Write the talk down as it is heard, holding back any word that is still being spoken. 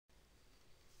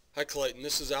Hi Clayton,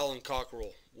 this is Alan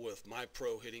Cockrell with My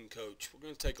Pro Hitting Coach. We're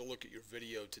going to take a look at your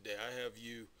video today. I have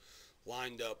you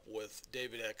lined up with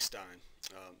David Eckstein.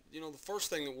 The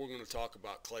first thing that we're going to talk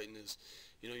about, Clayton, is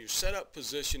your setup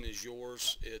position is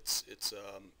yours. It's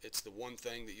the one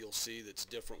thing that you'll see that's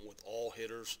different with all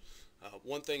hitters.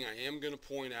 One thing I am going to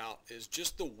point out is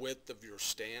just the width of your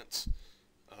stance.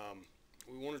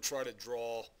 We want to try to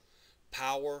draw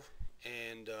power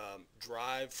and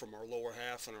drive from our lower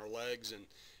half and our legs, and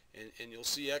you'll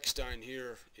see Eckstein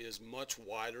here is much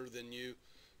wider than you,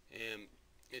 and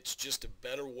it's just a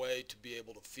better way to be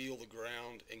able to feel the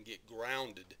ground and get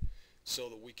grounded so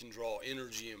that we can draw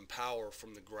energy and power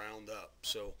from the ground up.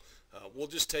 So we'll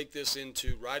just take this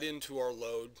right into our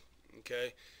load.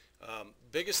 Okay.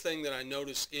 Biggest thing that I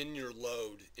notice in your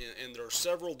load, and there are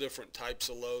several different types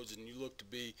of loads, and you look to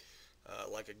be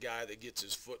like a guy that gets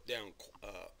his foot down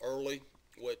early,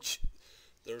 which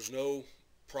there's no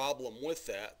problem with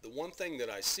that. The one thing that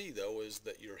I see though is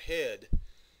that your head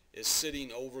is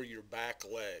sitting over your back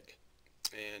leg,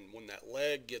 and when that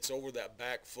leg gets over that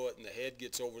back foot and the head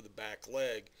gets over the back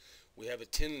leg, we have a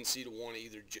tendency to want to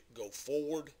either go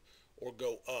forward or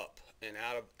go up and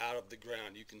out of the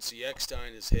ground. You can see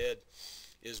Eckstein, his head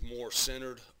is more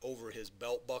centered over his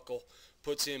belt buckle,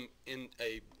 puts him in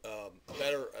a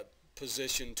better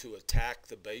position to attack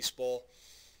the baseball.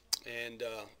 And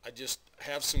I just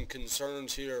have some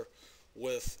concerns here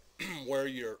with where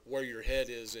your head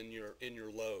is in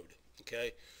your load.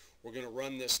 Okay, we're going to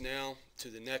run this now to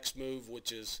the next move,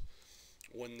 which is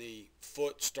when the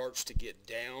foot starts to get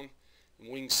down.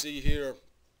 And we can see here,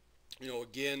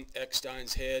 again,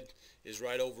 Eckstein's head is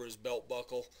right over his belt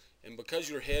buckle, and because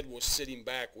your head was sitting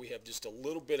back, we have just a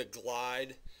little bit of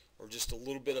glide or just a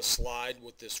little bit of slide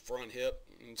with this front hip.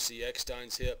 You can see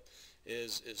Eckstein's hip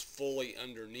is fully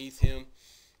underneath him,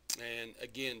 and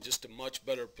again, just a much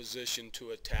better position to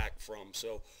attack from.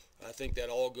 So I think that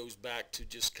all goes back to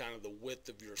just kind of the width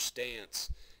of your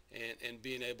stance and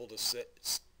being able to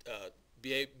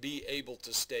be able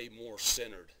to stay more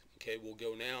centered. Okay, we'll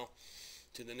go now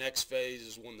to the next phase,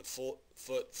 is when the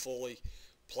foot fully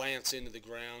plants into the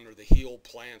ground, or the heel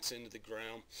plants into the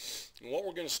ground. And what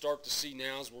we're going to start to see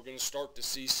now is we're going to start to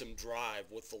see some drive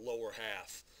with the lower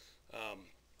half.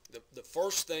 The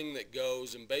first thing that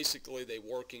goes, and basically they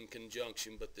work in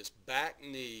conjunction, but this back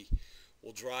knee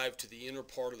will drive to the inner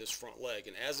part of this front leg,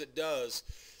 and as it does,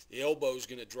 the elbow is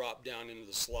going to drop down into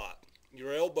the slot.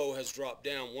 Your elbow has dropped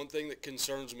down. One thing that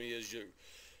concerns me is your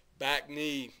back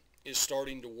knee is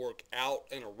starting to work out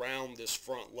and around this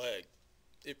front leg.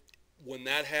 When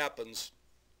that happens,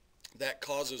 that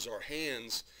causes our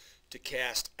hands to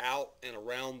cast out and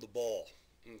around the ball.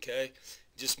 Okay,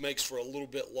 just makes for a little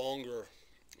bit longer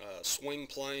swing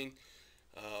plane,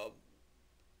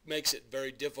 makes it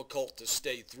very difficult to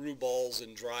stay through balls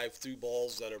and drive through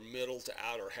balls that are middle to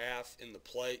outer half in the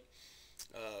plate.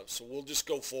 So we'll just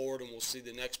go forward and we'll see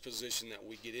the next position that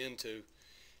we get into,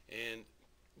 and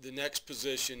the next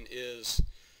position is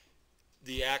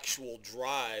the actual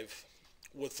drive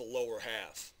with the lower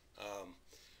half.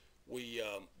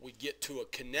 We get to a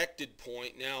connected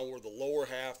point now where the lower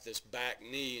half, this back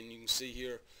knee, and you can see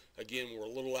here again we're a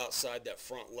little outside that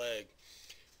front leg,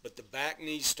 but the back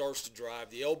knee starts to drive.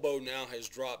 The elbow now has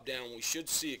dropped down. We should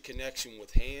see a connection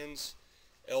with hands,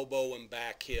 elbow, and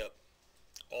back hip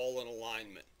all in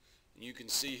alignment. And you can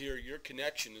see here your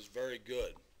connection is very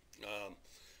good.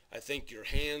 I think your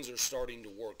hands are starting to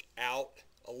work out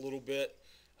a little bit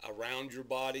around your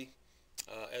body,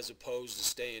 as opposed to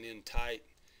staying in tight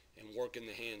and working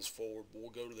the hands forward.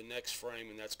 We'll go to the next frame,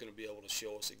 and that's going to be able to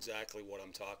show us exactly what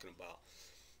I'm talking about.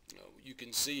 You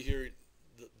can see here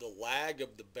the lag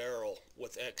of the barrel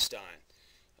with Eckstein.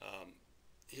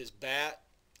 His bat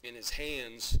and his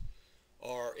hands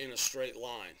are in a straight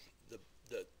line.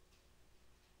 The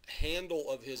handle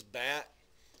of his bat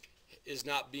is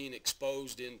not being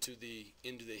exposed into the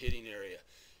hitting area.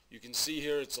 You can see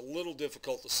here it's a little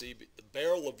difficult to see, but the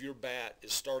barrel of your bat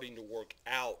is starting to work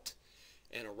out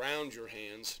and around your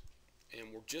hands,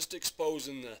 and we're just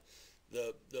exposing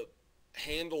the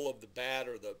handle of the bat,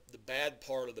 or the bad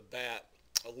part of the bat,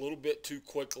 a little bit too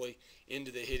quickly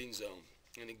into the hitting zone.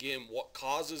 And again, what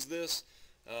causes this?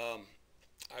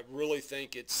 I really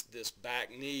think it's this back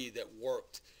knee that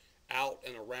worked out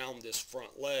and around this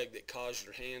front leg that caused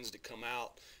your hands to come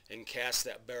out and cast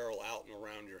that barrel out and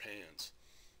around your hands.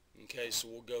 Okay, so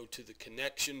we'll go to the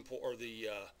connection or the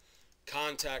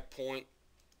contact point.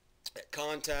 At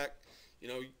contact,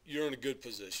 you're in a good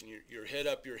position. Your head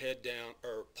up, your head down,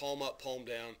 or palm up, palm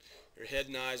down. Your head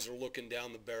and eyes are looking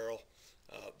down the barrel.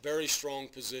 Very strong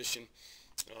position.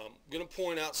 I'm going to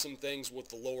point out some things with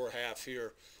the lower half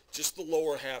here. just the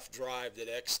lower half drive that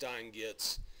Eckstein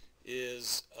gets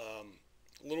is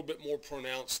a little bit more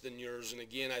pronounced than yours. And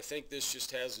again, I think this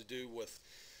just has to do with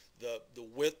the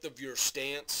width of your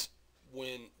stance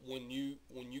when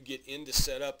you get into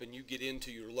setup and you get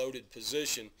into your loaded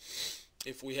position.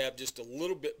 If we have just a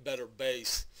little bit better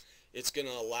base, it's going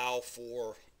to allow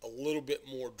for a little bit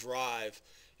more drive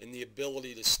and the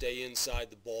ability to stay inside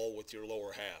the ball with your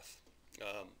lower half.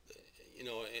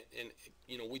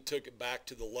 We took it back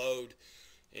to the load,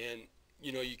 and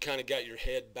you kind of got your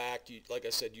head back. Like I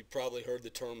said, you probably heard the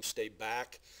term "stay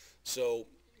back," so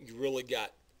you really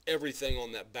got everything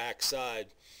on that back side.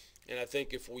 And I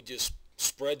think if we just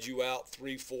spread you out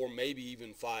 3, 4, maybe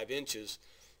even 5 inches,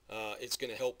 it's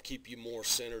going to help keep you more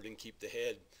centered and keep the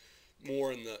head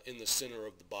more in the center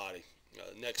of the body.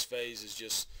 Next phase is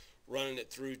just running it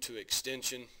through to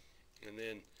extension, and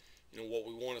then what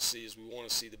we want to see is we want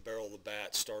to see the barrel of the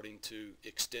bat starting to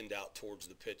extend out towards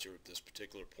the pitcher at this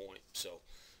particular point. So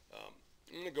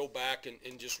I'm going to go back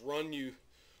and just run you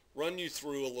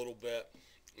through a little bit.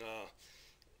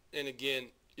 And again,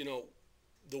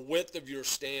 the width of your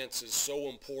stance is so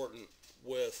important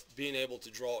with being able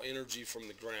to draw energy from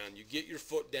the ground. You get your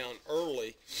foot down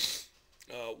early,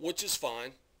 which is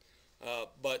fine,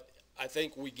 but I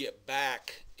think we get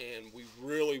back and we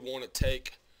really want to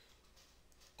take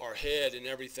our head and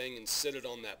everything and sit it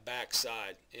on that back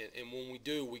side. And when we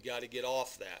do, we got to get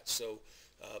off that. So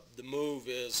the move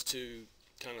is to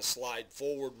kind of slide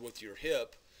forward with your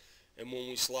hip, and when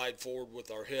we slide forward with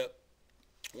our hip,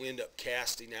 we end up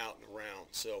casting out and around.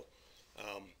 So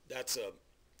that's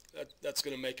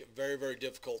going to make it very, very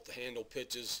difficult to handle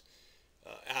pitches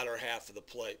outer half of the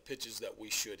plate, pitches that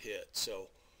we should hit. So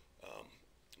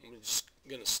I'm just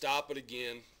going to stop it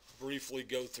again, briefly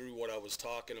go through what I was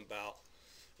talking about.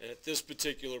 And at this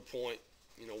particular point,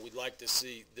 we'd like to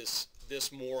see this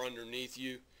more underneath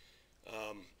you.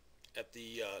 At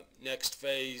the next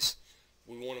phase,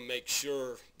 we want to make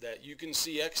sure that you can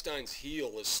see Eckstein's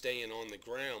heel is staying on the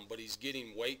ground, but he's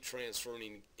getting weight transfer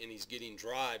and he's getting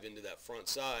drive into that front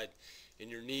side, and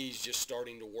your knee's just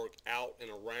starting to work out and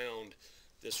around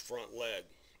this front leg.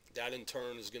 That in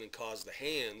turn is going to cause the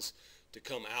hands to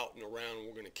come out and around, and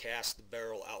we're going to cast the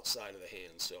barrel outside of the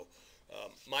hands. So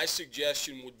my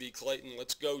suggestion would be, Clayton,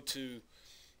 let's go to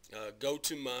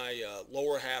my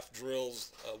lower half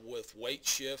drills with weight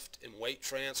shift and weight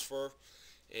transfer.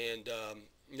 And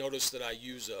notice that I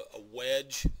use a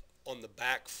wedge on the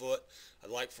back foot. I'd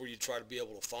like for you to try to be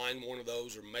able to find one of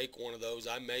those or make one of those.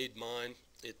 I made mine.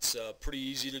 It's pretty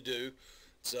easy to do.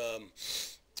 It's a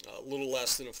little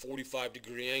less than a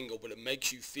 45-degree angle, but it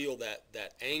makes you feel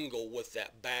that angle with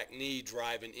that back knee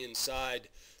driving inside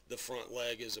the front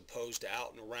leg as opposed to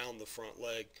out and around the front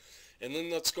leg. And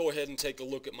then let's go ahead and take a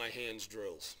look at my hands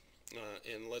drills,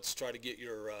 and let's try to get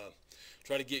your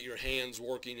hands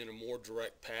working in a more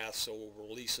direct path, so we're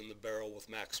releasing the barrel with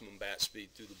maximum bat speed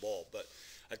through the ball. But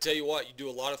I tell you what, you do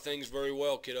a lot of things very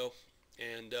well, kiddo,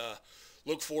 and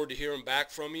look forward to hearing back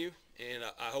from you. And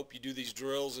I hope you do these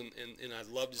drills, and I'd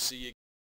love to see you